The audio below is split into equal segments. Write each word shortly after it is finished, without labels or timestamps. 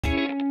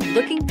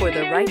Looking for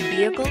the right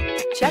vehicle?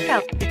 Check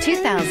out the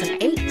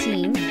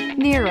 2018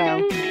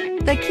 Niro.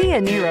 The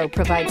Kia Niro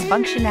provides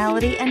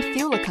functionality and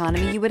fuel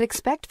economy you would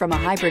expect from a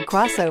hybrid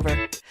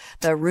crossover.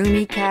 The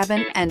roomy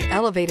cabin and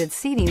elevated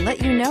seating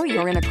let you know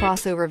you're in a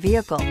crossover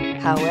vehicle.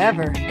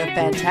 However, the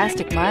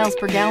fantastic miles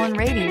per gallon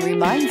rating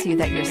reminds you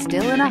that you're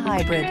still in a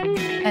hybrid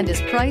and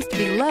is priced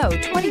below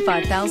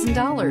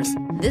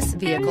 $25,000. This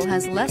vehicle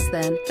has less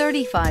than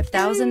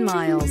 35,000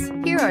 miles.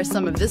 Here are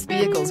some of this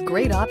vehicle's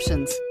great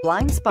options: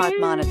 blind spot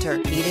monitor,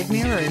 heated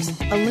mirrors,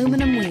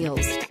 aluminum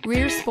wheels,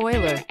 rear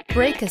spoiler,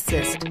 brake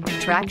assist,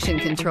 traction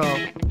control,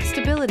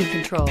 stability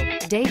control,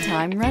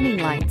 daytime running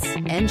lights,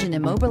 engine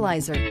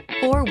immobilizer,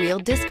 four-wheel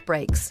disc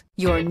brakes.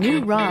 Your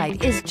new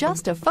ride is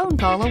just a phone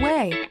call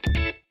away.